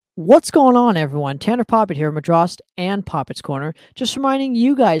What's going on, everyone? Tanner Poppet here, Madrost and Poppet's Corner. Just reminding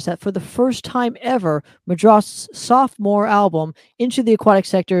you guys that for the first time ever, Madrost's sophomore album, Into the Aquatic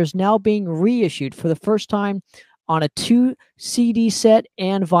Sector, is now being reissued for the first time on a 2 CD set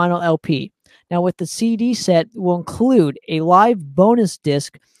and vinyl LP. Now, with the CD set, will include a live bonus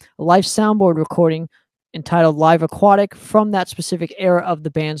disc, a live soundboard recording entitled Live Aquatic from that specific era of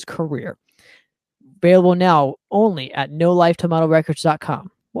the band's career. Available now only at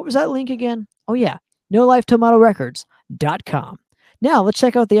NoLifeTomatoRecords.com. What was that link again? Oh, yeah, NoLifeTomatoRecords.com. Now, let's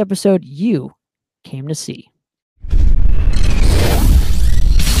check out the episode you came to see.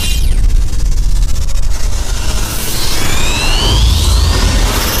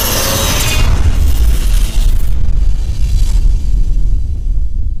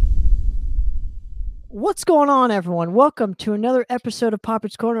 What's going on, everyone? Welcome to another episode of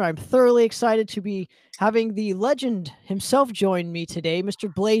Poppet's Corner. I'm thoroughly excited to be having the legend himself join me today,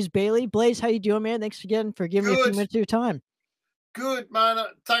 Mr. Blaze Bayley. Blaze, how you doing, man? Thanks again for giving me a few minutes of your time. Good, man.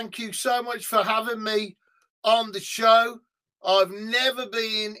 Thank you so much for having me on the show. I've never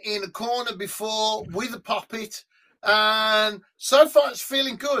been in a corner before with a puppet, and so far it's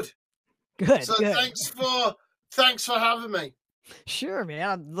feeling good. Good. So good. thanks for having me. Sure, man.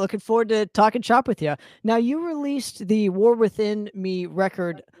 I'm looking forward to talking shop with you. Now, you released the War Within Me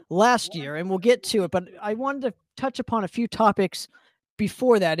record last year, and we'll get to it, but I wanted to touch upon a few topics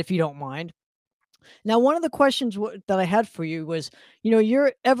before that, if you don't mind. Now, one of the questions that I had for you was,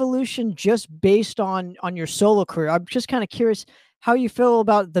 your evolution just based on your solo career. I'm just kind of curious how you feel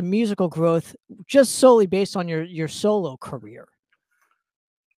about the musical growth just solely based on your solo career.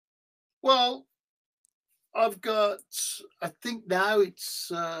 Well, I've got, I think now it's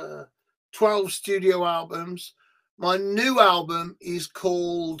 12 studio albums. My new album is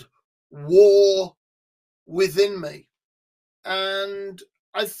called War Within Me. And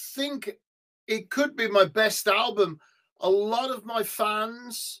I think it could be my best album. A lot of my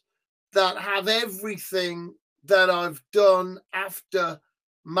fans that have everything that I've done after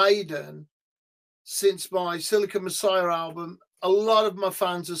Maiden, since my Silicon Messiah album, a lot of my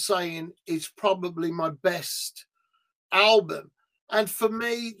fans are saying it's probably my best album. And for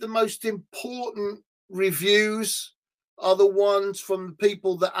me, the most important reviews are the ones from the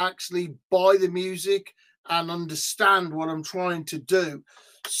people that actually buy the music and understand what I'm trying to do.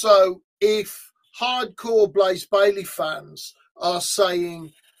 So if hardcore Blaze Bayley fans are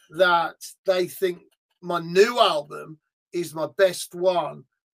saying that they think my new album is my best one,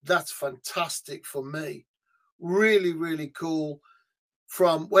 that's fantastic for me. Really, really cool.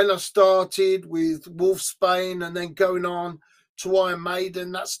 From when I started with Wolfsbane and then going on to Iron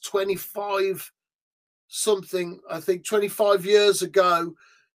Maiden, that's 25 years ago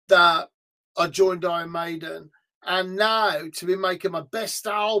that I joined Iron Maiden. And now to be making my best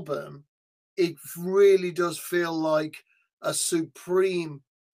album, it really does feel like a supreme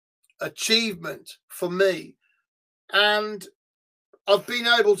achievement for me. And I've been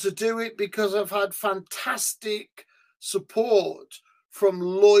able to do it because I've had fantastic support from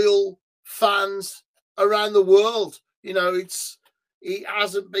loyal fans around the world. It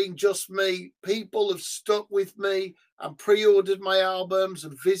hasn't been just me. People have stuck with me and pre-ordered my albums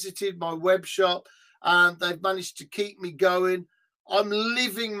and visited my web shop, and they've managed to keep me going. I'm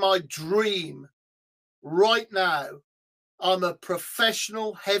living my dream right now. I'm a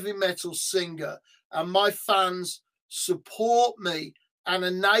professional heavy metal singer, and my fans support me and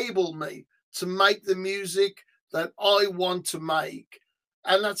enable me to make the music that I want to make.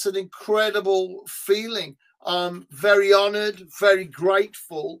 And that's an incredible feeling. I'm very honored, very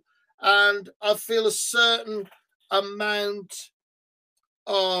grateful, and I feel a certain amount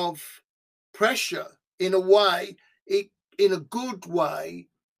of pressure in a way, in a good way,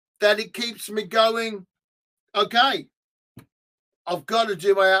 that it keeps me going. Okay, I've got to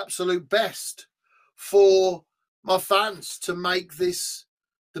do my absolute best for my fans to make this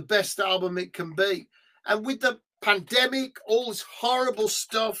the best album it can be. And with the pandemic, all this horrible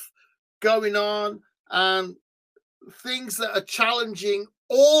stuff going on and things that are challenging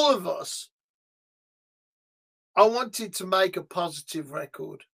all of us, I wanted to make a positive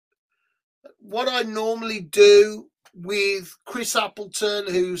record. What I normally do with Chris Appleton,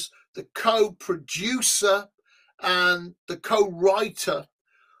 who's the co-producer and the co-writer,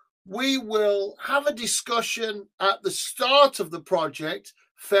 we will have a discussion at the start of the project,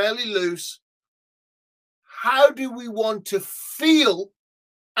 fairly loose. How do we want to feel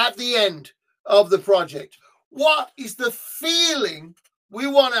at the end of the project? What is the feeling we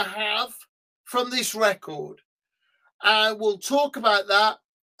want to have from this record? And we'll talk about that,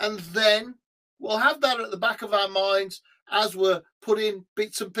 and then we'll have that at the back of our minds, as we're putting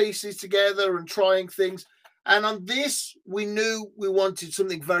bits and pieces together and trying things. And on this, we knew we wanted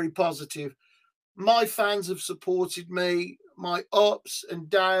something very positive. My fans have supported me, my ups and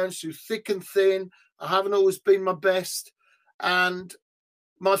downs through thick and thin. I haven't always been my best. And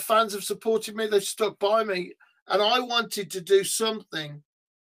my fans have supported me. They've stuck by me. And I wanted to do something.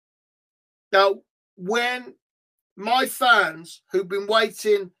 Now, when my fans who've been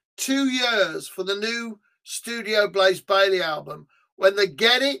waiting 2 years for the new Studio Blaze Bayley album, when they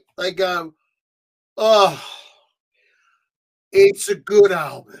get it, they go, oh, it's a good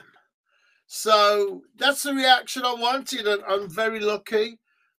album. So that's the reaction I wanted, and I'm very lucky.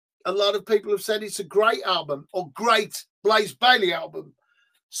 A lot of people have said it's a great album or great Blaze Bayley album.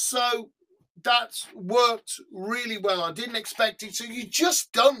 So that's worked really well. I didn't expect it. So you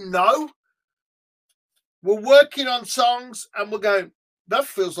just don't know. We're working on songs and we're going, that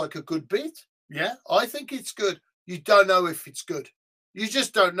feels like a good beat. Yeah, I think it's good. You don't know if it's good. You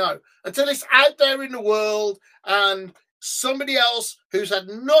just don't know until it's out there in the world and somebody else who's had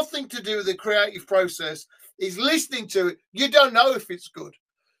nothing to do with the creative process is listening to it. You don't know if it's good.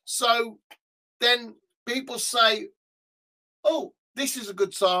 So then people say, oh, this is a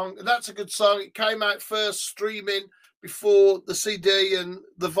good song. That's a good song. It came out first streaming before the CD and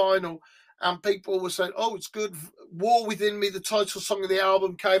the vinyl. And people were saying, oh, it's good. War Within Me, the title song of the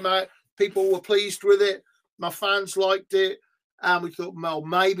album, came out. People were pleased with it. My fans liked it. And we thought, well,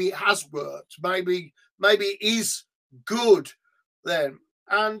 maybe it has worked. Maybe it is good then.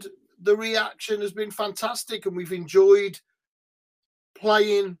 And the reaction has been fantastic. And we've enjoyed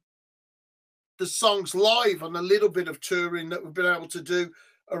playing the songs live on a little bit of touring that we've been able to do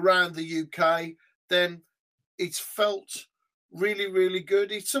around the UK. Then it's felt really, really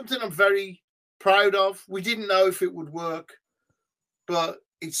good. It's something I'm very proud of. We didn't know if it would work, but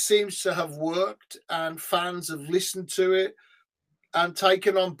it seems to have worked, and fans have listened to it and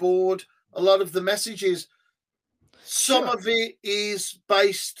taken on board a lot of the messages. Some of it is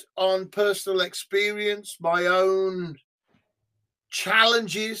based on personal experience, my own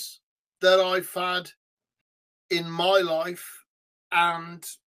challenges that I've had in my life, and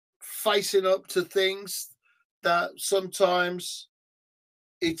facing up to things that sometimes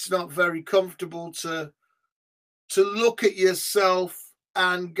it's not very comfortable to look at yourself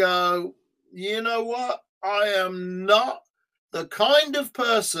and go, you know what? I am not the kind of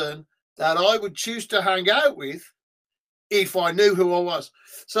person that I would choose to hang out with if I knew who I was.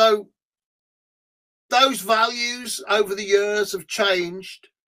 So those values over the years have changed,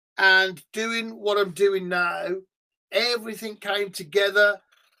 and doing what I'm doing now, everything came together,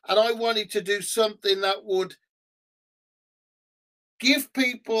 and I wanted to do something that would give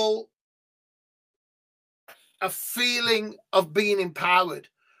people a feeling of being empowered,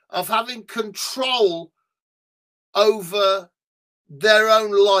 of having control over their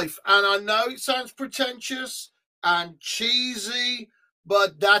own life. And I know it sounds pretentious and cheesy,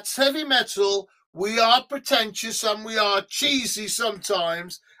 but that's heavy metal. We are pretentious and we are cheesy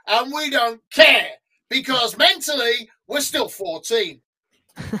sometimes, and we don't care because mentally we're still 14.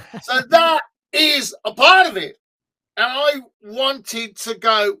 So that is a part of it. And I wanted to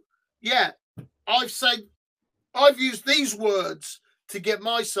go, yeah, I've used these words to get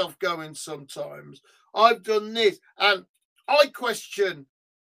myself going sometimes. I've done this, and I question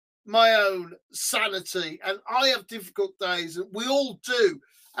my own sanity, and I have difficult days, and we all do.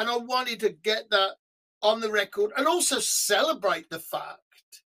 And I wanted to get that on the record and also celebrate the fact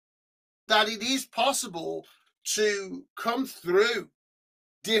that it is possible to come through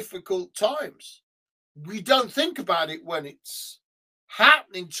difficult times. We don't think about it when it's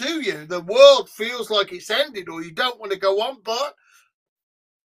happening to you. The world feels like it's ended or you don't want to go on, but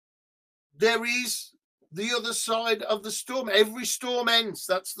there is the other side of the storm. Every storm ends.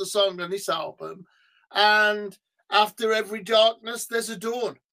 That's the song on this album. And after every darkness, there's a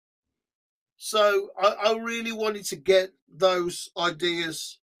dawn. So I really wanted to get those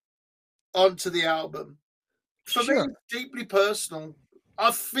ideas onto the album. For me, deeply personal.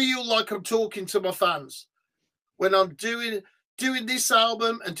 I feel like I'm talking to my fans when I'm doing this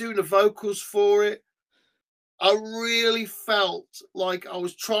album and doing the vocals for it. I really felt like I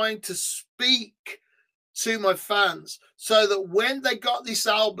was trying to speak to my fans so that when they got this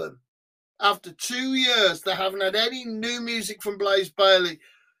album, after 2 years, they haven't had any new music from Blaze Bayley,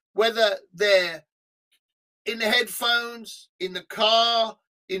 whether they're in the headphones, in the car,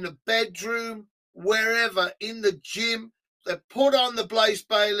 in the bedroom, wherever, in the gym, they put on the Blaze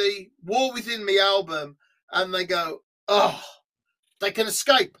Bayley War Within Me album and they go, oh, they can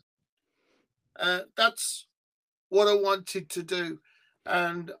escape. That's what I wanted to do.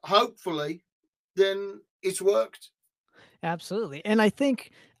 And hopefully then it's worked. Absolutely. And I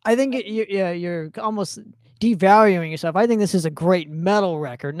think you're almost devaluing yourself. I think this is a great metal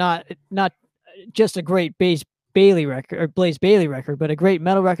record, not just a great Bayley record or Blaze Bayley record, but a great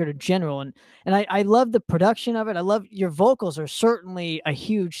metal record in general. And I love the production of it. I love your vocals are certainly a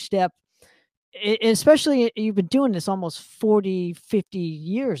huge step. Especially you've been doing this almost 40, 50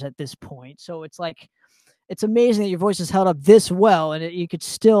 years at this point. So it's like it's amazing that your voice is held up this well, and you could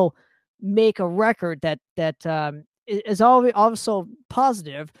still make a record that is also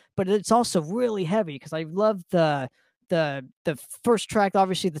positive, but it's also really heavy. Because I love the first track.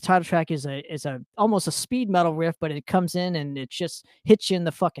 Obviously, the title track is a almost a speed metal riff, but it comes in and it just hits you in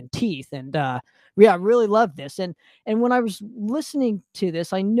the fucking teeth. And yeah, I really love this. And when I was listening to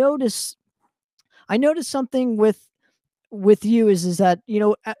this, I noticed something with you is that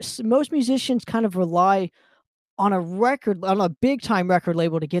most musicians kind of rely on a big time record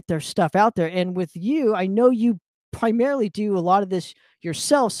label to get their stuff out there. And with you, I know you primarily do a lot of this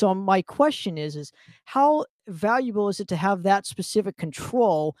yourself. So my question is how valuable is it to have that specific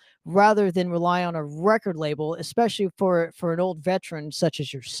control rather than rely on a record label, especially for an old veteran such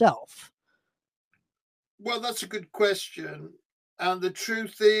as yourself? Well, that's a good question. And the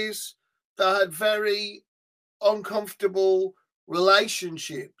truth is that I had very uncomfortable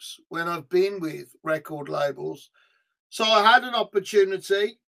relationships when I've been with record labels. So I had an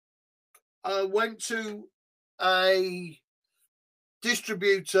opportunity. I went to a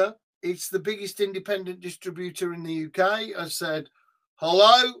distributor. It's the biggest independent distributor in the UK. I said,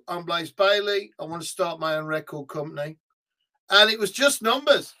 "Hello, I'm Blaze Bayley. I want to start my own record company." And it was just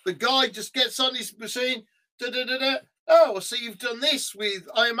numbers. The guy just gets on his machine. Da, da, da, da. Oh, I see you've done this with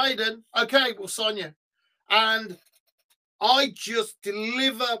Iron Maiden. Okay, we'll sign you. And I just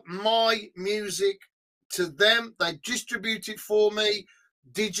deliver my music to them. They distribute it for me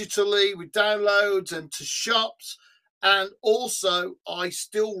digitally with downloads and to shops. And also, I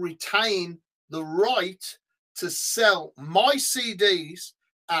still retain the right to sell my CDs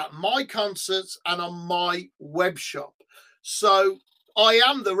at my concerts and on my web shop. So I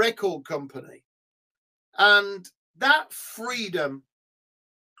am the record company. And that freedom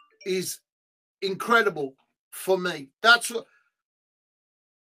is incredible for me. That's what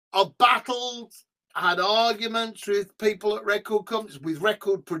I've battled, had arguments with people at record companies, with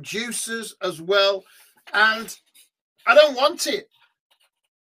record producers as well. And I don't want it.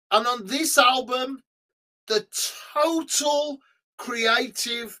 And on this album, the total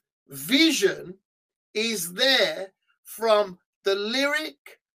creative vision is there from the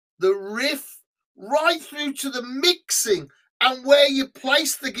lyric, the riff, right through to the mixing and where you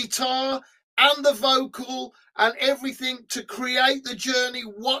place the guitar and the vocal and everything to create the journey,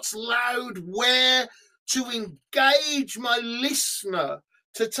 what's loud, where, to engage my listener,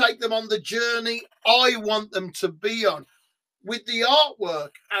 to take them on the journey I want them to be on with the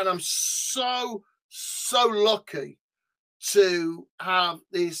artwork. And I'm so lucky to have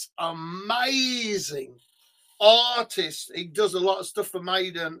this amazing artist. He does a lot of stuff for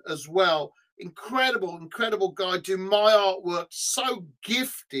Maiden as well. Incredible guy. Do my artwork. So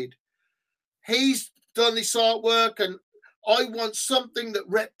gifted. He's done this artwork, and I want something that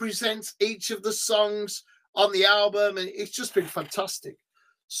represents each of the songs on the album, and it's just been fantastic.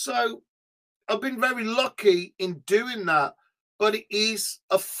 So I've been very lucky in doing that, but it is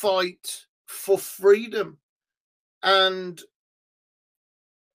a fight for freedom. And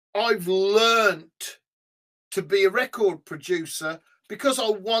I've learned to be a record producer because I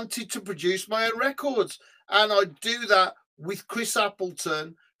wanted to produce my own records. And I do that with Chris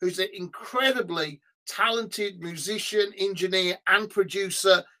Appleton, who's an incredibly talented musician, engineer, and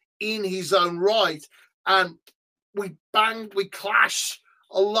producer in his own right. And we clash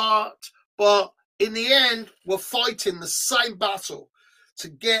a lot, but in the end, we're fighting the same battle to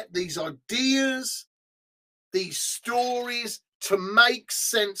get these ideas, these stories to make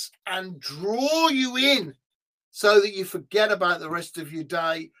sense and draw you in so that you forget about the rest of your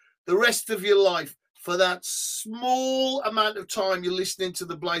day, the rest of your life. For that small amount of time you're listening to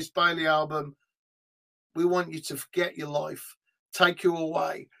the Blaze Bayley album, we want you to forget your life, take you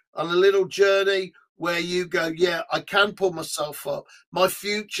away on a little journey where you go, yeah, I can pull myself up. My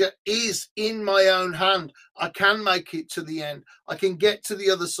future is in my own hand. I can make it to the end. I can get to the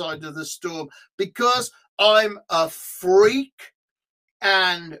other side of the storm because I'm a freak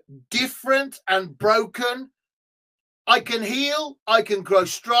and different and broken. I can heal, I can grow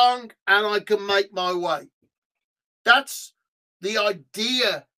strong, and I can make my way. That's the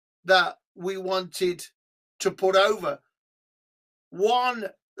idea that we wanted to put over. One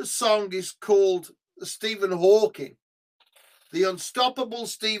song is called Stephen Hawking, the unstoppable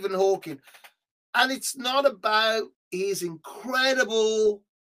Stephen Hawking. And it's not about his incredible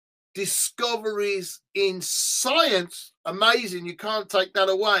discoveries in science, amazing. You can't take that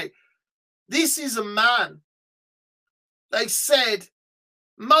away. This is a man. They said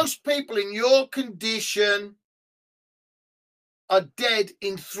most people in your condition are dead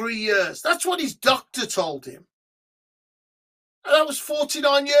in 3 years. That's what his doctor told him. And that was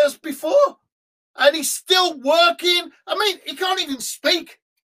 49 years before. And he's still working. I mean, he can't even speak.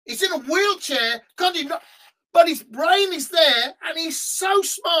 He's in a wheelchair, can't even, but his brain is there, and he's so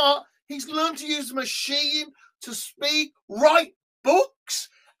smart. He's learned to use a machine to speak, write books.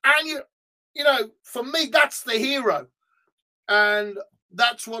 And, you know, for me, that's the hero. And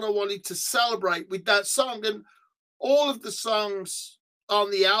that's what I wanted to celebrate with that song. And all of the songs on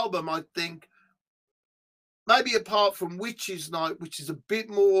the album, I think, maybe apart from Witch's Night, which is a bit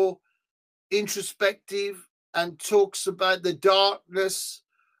more introspective and talks about the darkness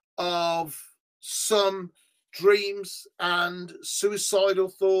of some dreams and suicidal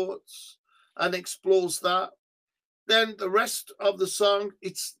thoughts and explores that. Then the rest of the song,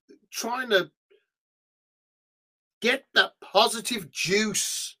 it's trying to get that positive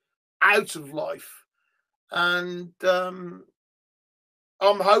juice out of life. And I'm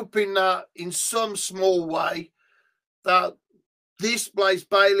hoping that in some small way that this Blaze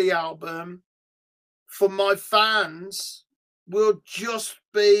Bayley album for my fans will just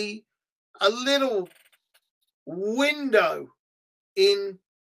be a little window in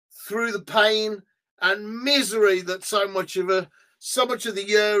through the pain and misery that so much of the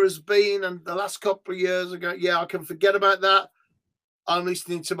year has been, and the last couple of years ago, yeah, I can forget about that. I'm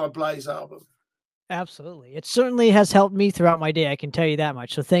listening to my Blaze album. Absolutely. It certainly has helped me throughout my day, I can tell you that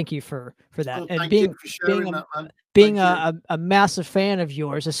much. So thank you for that. Oh, And thank you for sharing that, man. being a massive fan of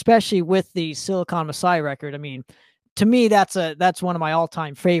yours, especially with the Silicon Messiah record. I mean, to me, that's one of my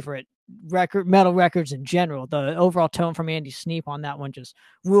all-time favorite metal records in general. The overall tone from Andy Sneap on that one just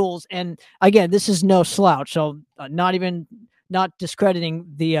rules. And again, this is no slouch, so not discrediting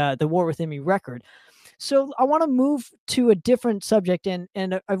the War Within Me record. So I want to move to a different subject, and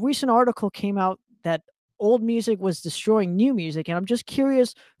a recent article came out that old music was destroying new music, and I'm just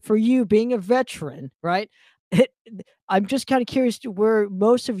curious, for you being a veteran, right? I'm just kind of curious to where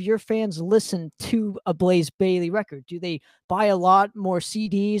most of your fans listen to a Blaze Bayley record. Do they buy a lot more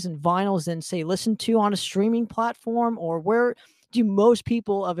CDs and vinyls than, say, listen to on a streaming platform? Or where do most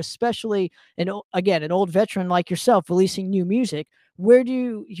people, of especially, an old veteran like yourself releasing new music, where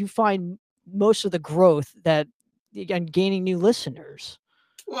do you find most of the growth that, again, gaining new listeners?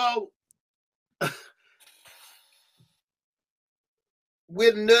 Well,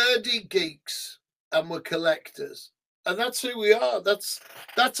 we're nerdy geeks and we're collectors, and that's who we are. That's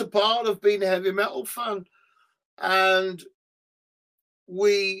a part of being a heavy metal fan, and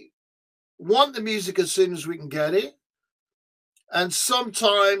we want the music as soon as we can get it. And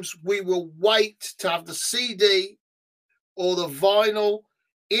sometimes we will wait to have the CD or the vinyl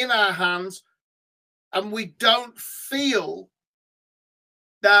in our hands, and we don't feel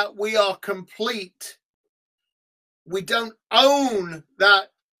that we are complete. We don't own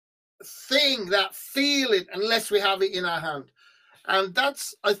that thing, that feeling, unless we have it in our hand. And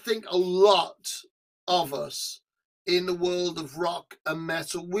that's, I think, a lot of us in the world of rock and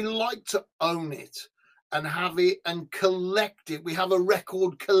metal. We like to own it and have it and collect it. We have a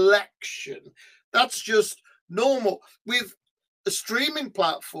record collection. That's just normal. With the streaming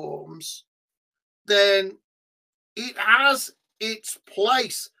platforms, then it has its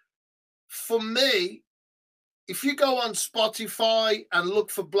place. For me, if you go on Spotify and look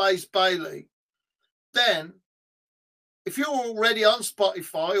for Blaze Bayley, then if you're already on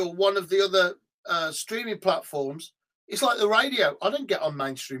Spotify or one of the other streaming platforms, it's like the radio. I don't get on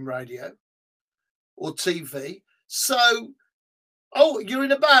mainstream radio or TV. So, oh, you're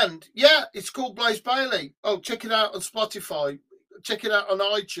in a band. Yeah, it's called Blaze Bayley. Oh, check it out on Spotify. Check it out on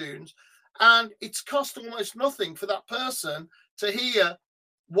iTunes. And it's cost almost nothing for that person to hear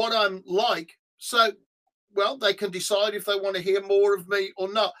what I'm like. So, well, they can decide if they want to hear more of me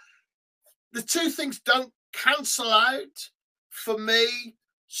or not. The two things don't cancel out. For me,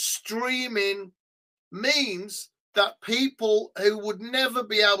 streaming means that people who would never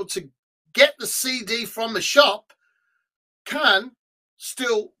be able to get the CD from a shop can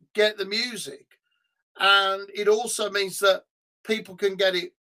still get the music. And it also means that people can get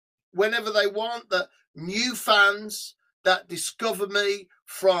it whenever they want, that new fans that discover me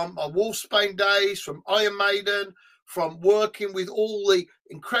from my Wolfsbane days, from Iron Maiden, from working with all the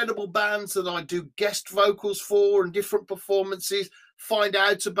incredible bands that I do guest vocals for and different performances, find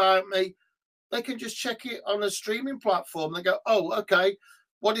out about me. They can just check it on a streaming platform. They go, oh, okay,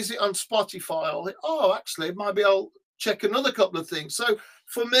 what is it on Spotify? I'll think, oh, actually, maybe I'll check another couple of things. So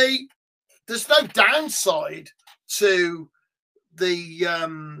for me, there's no downside to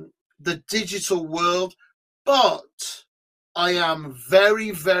the digital world, but I am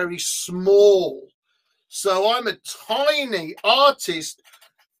very, very small. So I'm a tiny artist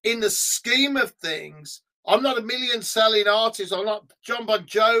in the scheme of things. I'm not a million selling artist. I'm not John Bon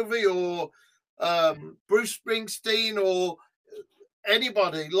Jovi or Bruce Springsteen or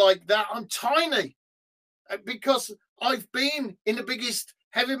anybody like that. I'm tiny because I've been in the biggest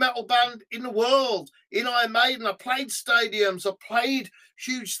heavy metal band in the world, in Iron Maiden. I played stadiums, I played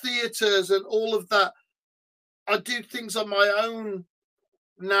huge theatres and all of that. I do things on my own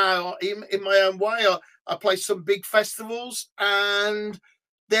now, in my own way. I play some big festivals, and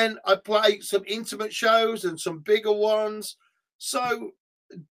then I play some intimate shows and some bigger ones. So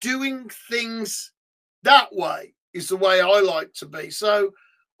doing things that way is the way I like to be. So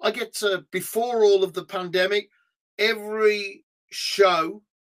I get to, before all of the pandemic, every show,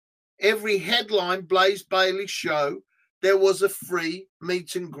 every headline Blaze Bayley show, there was a free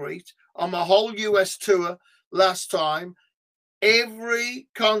meet and greet. On my whole US tour last time, every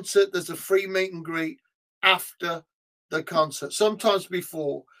concert, there's a free meet and greet after the concert, sometimes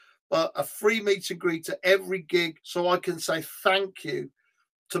before, but a free meet and greet to every gig, so I can say thank you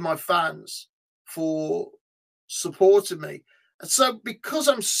to my fans for supporting me. And so because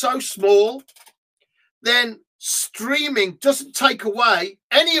I'm so small, then streaming doesn't take away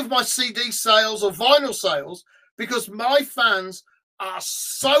any of my CD sales or vinyl sales, because my fans are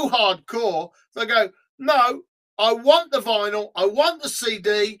so hardcore. They go, no, I want the vinyl, I want the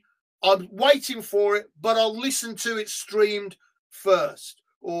CD, I'm waiting for it, but I'll listen to it streamed first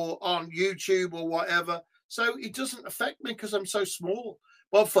or on YouTube or whatever. So it doesn't affect me because I'm so small.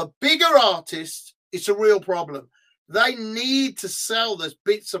 But for bigger artists, it's a real problem. They need to sell those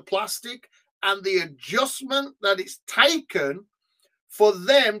bits of plastic, and the adjustment that it's taken for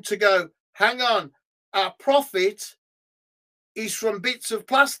them to go, hang on, our profit is from bits of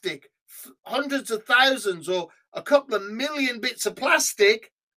plastic, hundreds of thousands or a couple of million bits of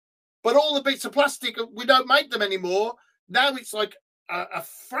plastic, but all the bits of plastic, we don't make them anymore. Now it's like a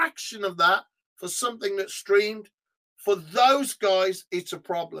fraction of that for something that's streamed. For those guys, it's a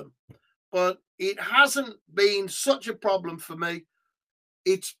problem. But it hasn't been such a problem for me.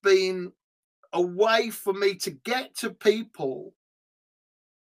 It's been a way for me to get to people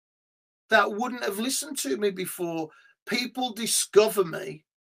that wouldn't have listened to me before. People discover me,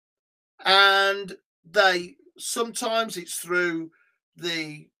 and they, sometimes it's through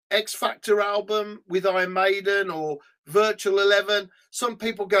the X Factor album with Iron Maiden or Virtual 11. Some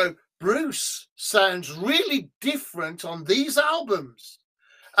people go, Bruce sounds really different on these albums.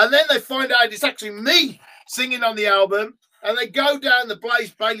 And then they find out it's actually me singing on the album, and they go down the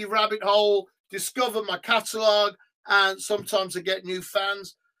Blaze Bayley rabbit hole, discover my catalogue, and sometimes I get new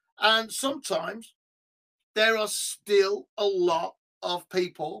fans. And sometimes there are still a lot of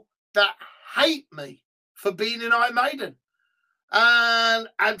people that hate me for being in Iron Maiden.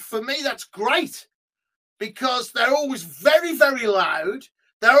 And for me, that's great, because they're always very, very loud.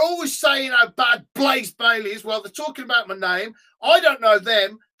 They're always saying how bad Blaze Bayley is. Well, they're talking about my name. I don't know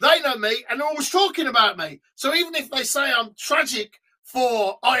them. They know me, and they're always talking about me. So even if they say I'm tragic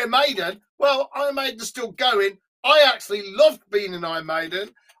for Iron Maiden, well, Iron Maiden's still going. I actually loved being in Iron Maiden.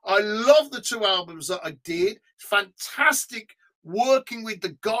 I love the 2 albums that I did. It's fantastic working with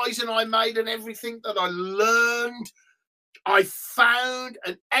the guys in Iron Maiden, everything that I learned. I found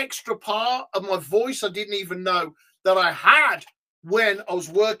an extra part of my voice I didn't even know that I had when I was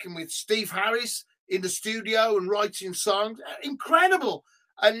working with Steve Harris in the studio and writing songs. Incredible.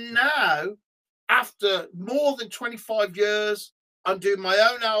 And now, after more than 25 years, I'm doing my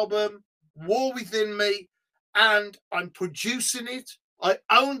own album, War Within Me, and I'm producing it. I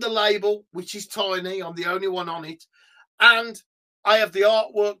own the label, which is tiny. I'm the only one on it. And I have the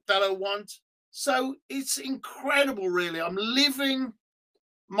artwork that I want. So it's incredible, really. I'm living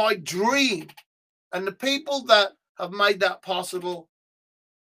my dream. And the people that have made that possible,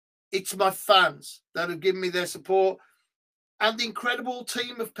 it's my fans that have given me their support, and the incredible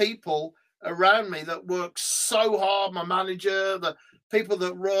team of people around me that work so hard. My manager, the people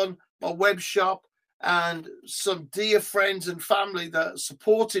that run my web shop, and some dear friends and family that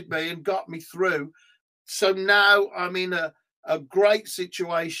supported me and got me through. So now I'm in a great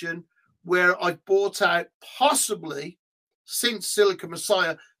situation where I've bought out, possibly, since Silicon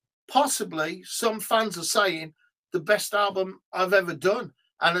Messiah, possibly, some fans are saying, the best album I've ever done.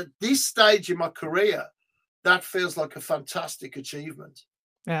 And at this stage in my career, that feels like a fantastic achievement.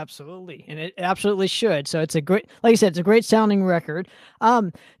 Absolutely, and it absolutely should. So it's a great, like I said, it's a great sounding record.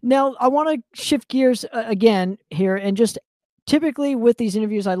 Now I want to shift gears again here, and just typically with these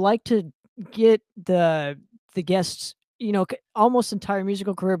interviews, I like to get the guests, almost entire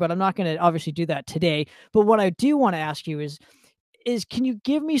musical career, but I'm not going to obviously do that today. But what I do want to ask you is can you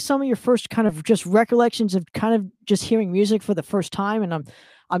give me some of your first kind of just recollections of kind of just hearing music for the first time? And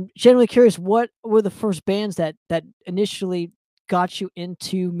I'm generally curious, what were the first bands that initially got you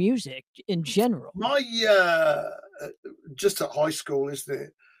into music in general? My just at high school, isn't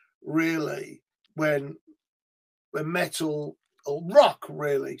it? Really, when metal or rock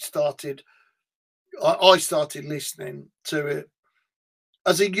really started, I started listening to it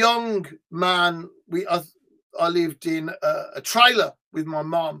as a young man. I lived in a trailer with my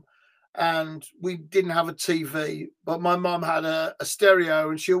mum, and we didn't have a TV, but my mum had a stereo,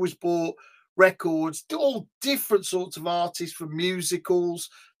 and she always bought records, all different sorts of artists, from musicals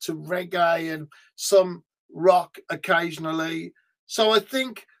to reggae and some rock occasionally. So I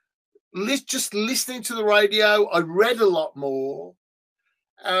think just listening to the radio, I read a lot more.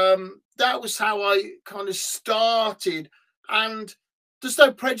 That was how I kind of started, and there's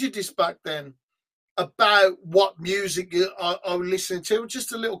no prejudice back then about what music I was listening to. I was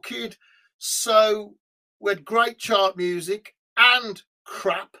just a little kid, so we had great chart music and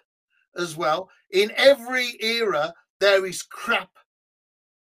crap as well. In every era, there is crap,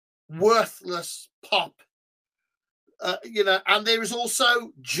 worthless pop, and there is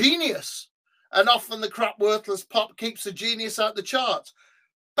also genius, and often the crap, worthless pop keeps the genius out the charts.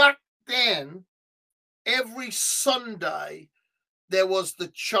 Back then, every Sunday there was the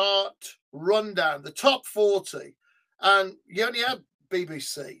chart rundown, the top 40, and you only had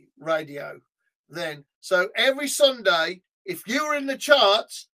BBC radio then. So every Sunday, if you were in the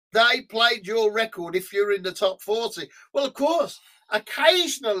charts, they played your record if you're in the top 40. Well, of course,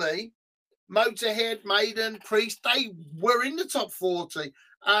 occasionally Motorhead, Maiden, Priest, they were in the top 40,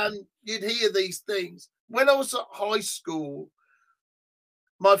 and you'd hear these things. When I was at high school,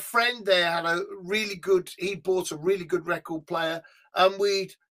 my friend there had he bought a really good record player, and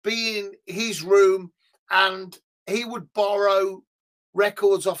we'd be in his room, and he would borrow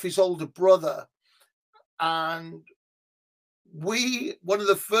records off his older brother. And one of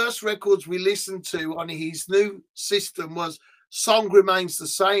the first records we listened to on his new system was Song Remains the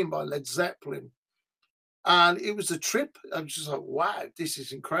Same by Led Zeppelin. And it was a trip. I was just like, wow, this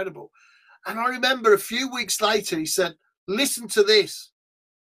is incredible. And I remember a few weeks later, he said, listen to this.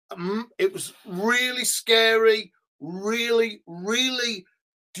 It was really scary, really, really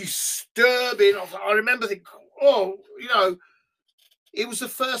disturbing. I remember thinking, oh, it was the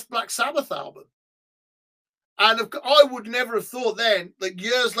first Black Sabbath album. And I would never have thought then that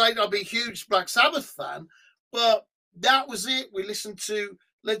years later I'd be a huge Black Sabbath fan, but that was it. We listened to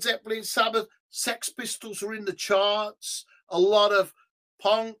Led Zeppelin, Sabbath, Sex Pistols were in the charts, a lot of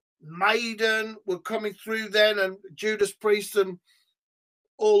punk, Maiden were coming through then, and Judas Priest and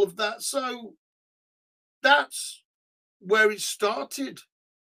all of that. So that's where it started,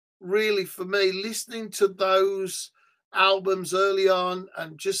 really, for me, listening to those albums early on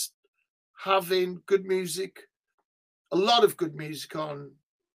and just having good music, a lot of good music on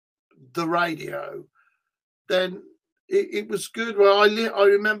the radio. Then it was good. Well, I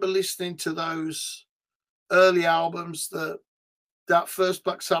remember listening to those early albums, that first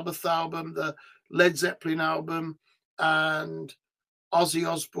Black Sabbath album, the Led Zeppelin album, and Ozzy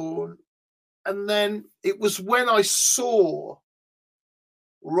Osbourne. And then it was when I saw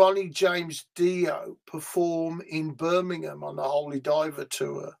Ronnie James Dio perform in Birmingham on the Holy Diver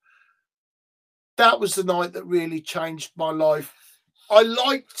tour. That was the night that really changed my life. I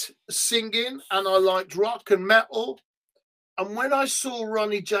liked singing and I liked rock and metal. And when I saw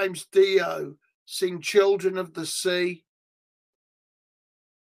Ronnie James Dio sing Children of the Sea,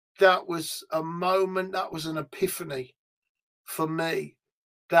 that was a moment, that was an epiphany for me,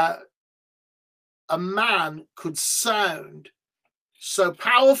 that a man could sound so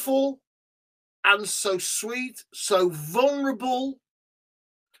powerful and so sweet, so vulnerable.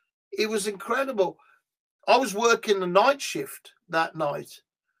 It was incredible. I was working the night shift that night,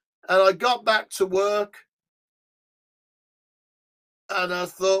 and I got back to work, and I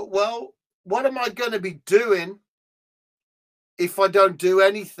thought, well, what am I going to be doing if I don't do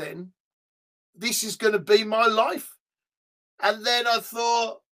anything? This is going to be my life. And then I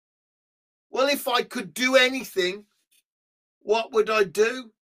thought, well, if I could do anything, what would I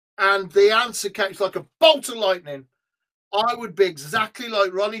do? And the answer came like a bolt of lightning. I would be exactly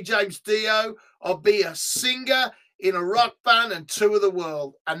like Ronnie James Dio. I'll be a singer in a rock band and tour the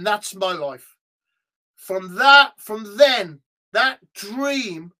world. And that's my life. From then, that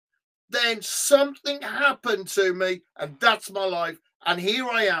dream, then something happened to me, and that's my life. And here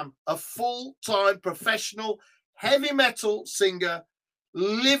I am, a full-time professional heavy metal singer,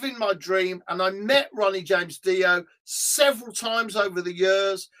 living my dream. And I met Ronnie James Dio several times over the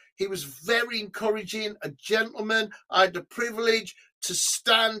years. He was very encouraging, a gentleman. I had the privilege to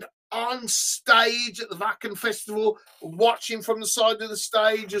stand on stage at the Wacken Festival, watching from the side of the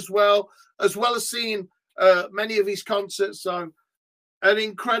stage as well as seeing many of his concerts. So an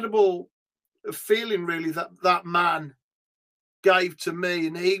incredible feeling, really, that man gave to me,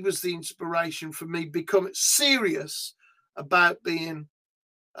 and he was the inspiration for me becoming serious about being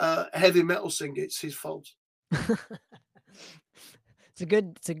a heavy metal singer. It's his fault.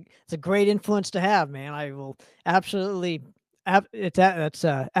 It's a great influence to have, man. I will absolutely that's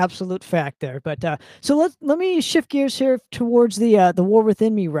a absolute fact there. But so let me shift gears here towards the War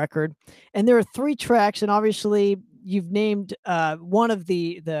Within Me record, and there are 3 tracks, and obviously you've named one of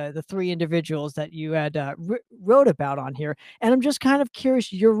the 3 individuals that you had wrote about on here, and I'm just kind of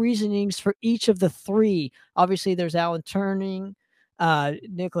curious your reasonings for each of the 3. Obviously, there's Alan Turing,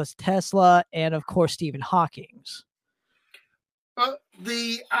 Nicholas Tesla, and of course Stephen Hawking's. But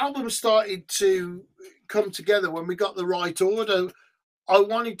the album started to come together when we got the right order. I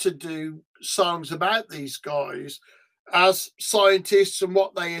wanted to do songs about these guys as scientists and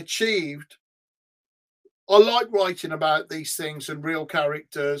what they achieved. I like writing about these things and real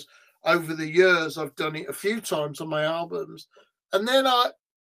characters. Over the years, I've done it a few times on my albums. And then I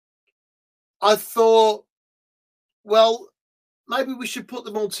thought, well, maybe we should put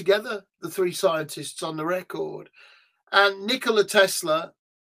them all together, the 3 scientists on the record. And Nikola Tesla,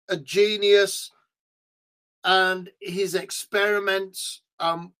 a genius, and his experiments,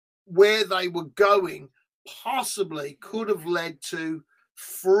 where they were going, possibly could have led to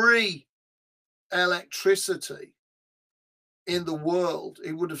free electricity in the world.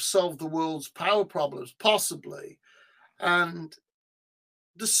 It would have solved the world's power problems, possibly. And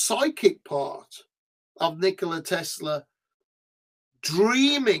the psychic part of Nikola Tesla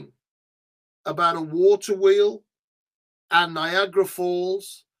dreaming about a water wheel and Niagara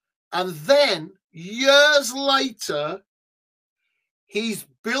Falls, and then years later he's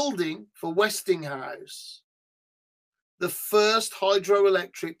building for Westinghouse the first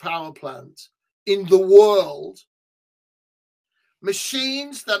hydroelectric power plant in the world.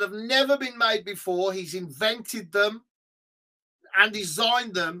 Machines that have never been made before. He's invented them and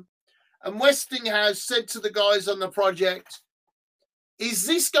designed them. And Westinghouse said to the guys on the project, "Is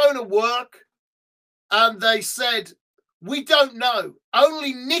this going to work?" And they said, "We don't know.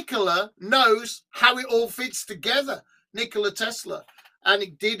 Only Nikola knows how it all fits together." Nikola Tesla. And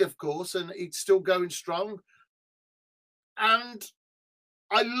it did, of course, and it's still going strong. And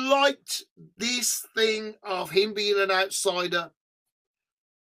I liked this thing of him being an outsider.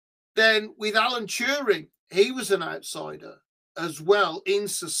 Then with Alan Turing, he was an outsider as well in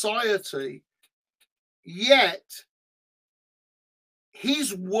society. Yet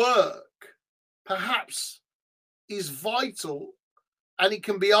his work perhaps is vital, and it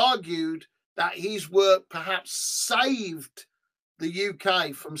can be argued that his work perhaps saved the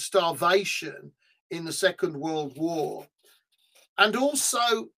UK from starvation in the Second World War. And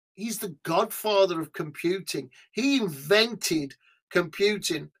also, he's the godfather of computing. He invented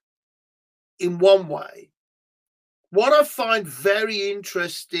computing in one way. What I find very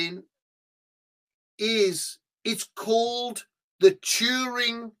interesting is it's called the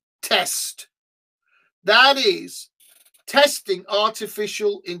Turing test. That is testing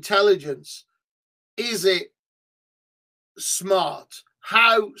artificial intelligence. Is it smart?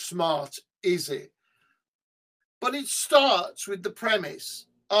 How smart is it? But it starts with the premise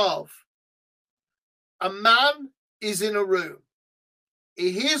of a man is in a room.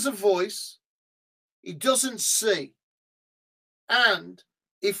 He hears a voice he doesn't see. And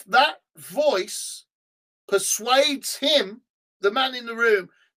if that voice persuades him, the man in the room,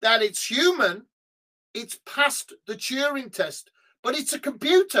 that it's human, it's passed the Turing test. But it's a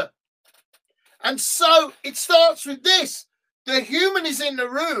computer. And so it starts with this. The human is in the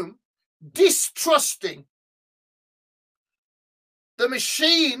room distrusting. The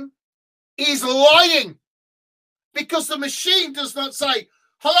machine is lying because the machine does not say,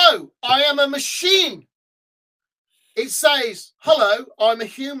 "Hello, I am a machine." It says, "Hello, I'm a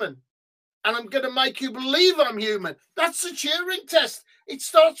human, and I'm going to make you believe I'm human." That's the Turing test. It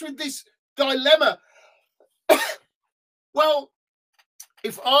starts with this dilemma. Well,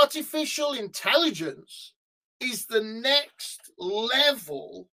 if artificial intelligence is the next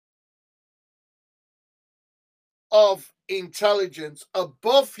level of intelligence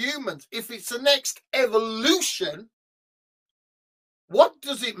above humans, if it's the next evolution, what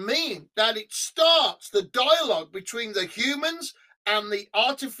does it mean that it starts the dialogue between the humans and the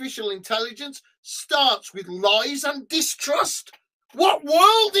artificial intelligence starts with lies and distrust? What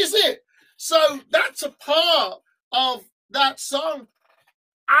world is it? So that's a part of that song.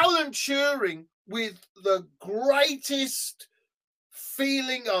 Alan Turing, with the greatest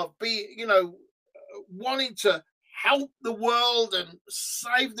feeling of wanting to help the world and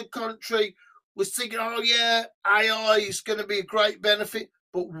save the country, was thinking, oh yeah, AI is going to be a great benefit.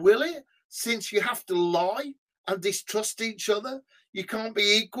 But will it? Since you have to lie and distrust each other, you can't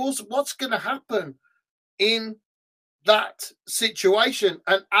be equals. What's going to happen in that situation?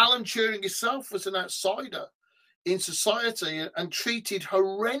 And Alan Turing himself was an outsider in society and treated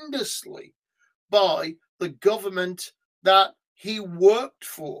horrendously by the government that he worked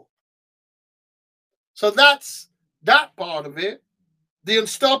for. So that's that part of it. The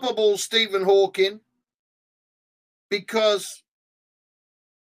unstoppable Stephen Hawking, because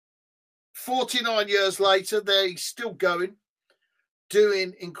 49 years later, they're still going,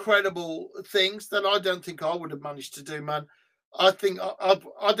 doing incredible things that I don't think I would have managed to do, man. I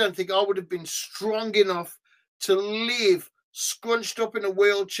don't think I would have been strong enough to live scrunched up in a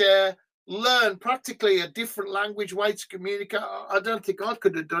wheelchair, learn practically a different language, way to communicate. I don't think I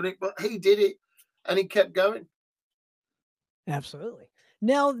could have done it, but he did it, and he kept going. Absolutely.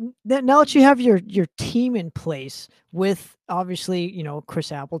 Now that you have your team in place with, obviously,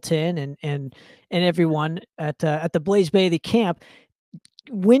 Chris Appleton and everyone at the Blaze Bayley camp,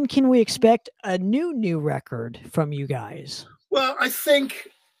 when can we expect a new record from you guys? Well, I think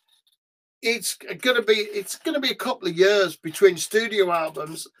it's gonna be a couple of years between studio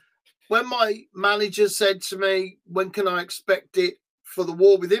albums. When my manager said to me, when can I expect it for the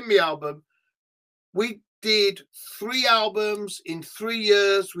War Within Me album, we did 3 albums in 3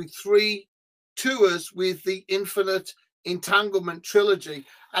 years with 3 tours with the Infinite Entanglement trilogy.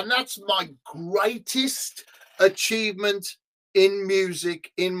 And that's my greatest achievement in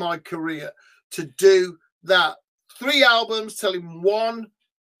music in my career, to do that. 3 albums telling one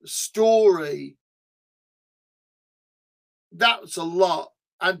story. That's a lot.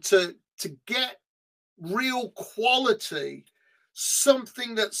 And to get real quality,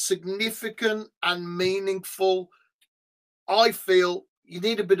 something that's significant and meaningful, I feel you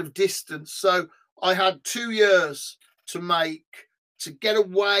need a bit of distance. So I had 2 years to get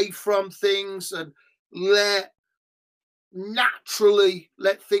away from things and naturally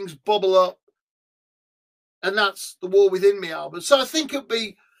let things bubble up. And that's the War Within Me album. So I think it'll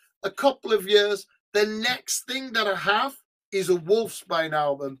be a couple of years. The next thing that I have is a Wolfsbane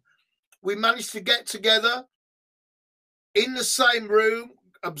album. We managed to get together in the same room,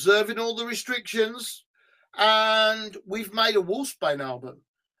 observing all the restrictions, and we've made a Wolfsbane album.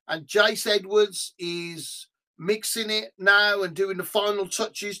 And Jace Edwards is mixing it now and doing the final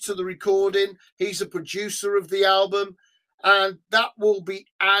touches to the recording. He's a producer of the album, and that will be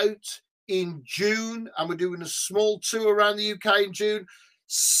out in June, and we're doing a small tour around the UK in June.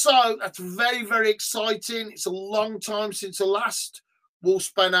 So that's very, very exciting. It's a long time since the last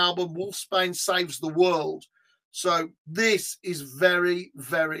Wolfsbane album, Wolfsbane Saves the World. So this is very,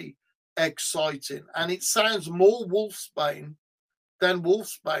 very exciting. And it sounds more Wolfsbane than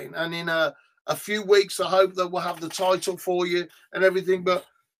Wolfsbane. And in a few weeks, I hope that we'll have the title for you and everything. But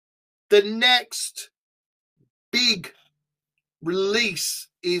the next big release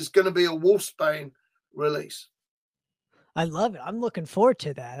is going to be a Wolfsbane release. I love it. I'm looking forward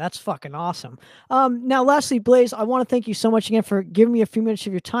to that. That's fucking awesome. Now, lastly, Blaze, I want to thank you so much again for giving me a few minutes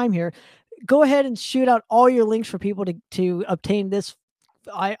of your time here. Go ahead and shoot out all your links for people to obtain this.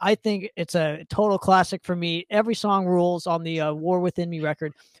 I think it's a total classic for me. Every song rules on the War Within Me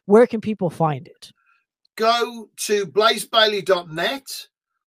record. Where can people find it? Go to blazebayley.net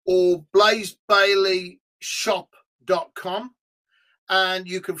or blazebayleyshop.com, and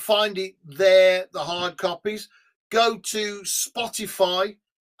you can find it there, the hard copies. Go to Spotify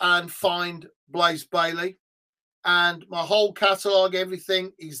and find Blaze Bayley, and my whole catalogue,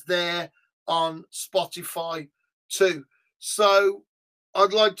 everything is there on Spotify too. So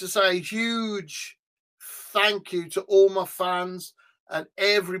I'd like to say a huge thank you to all my fans and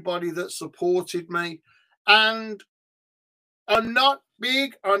everybody that supported me. And I'm not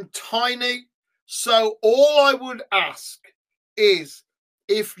big, I'm tiny. So all I would ask is,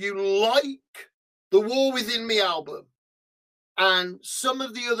 if you like the War Within Me album and some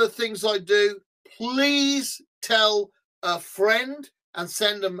of the other things I do, please tell a friend and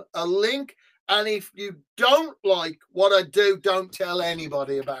send them a link. And if you don't like what I do, don't tell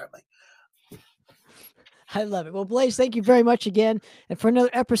anybody about me. I love it. Well, Blaze, thank you very much again. And for another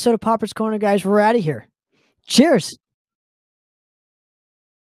episode of Popper's Corner, guys, we're out of here. Cheers.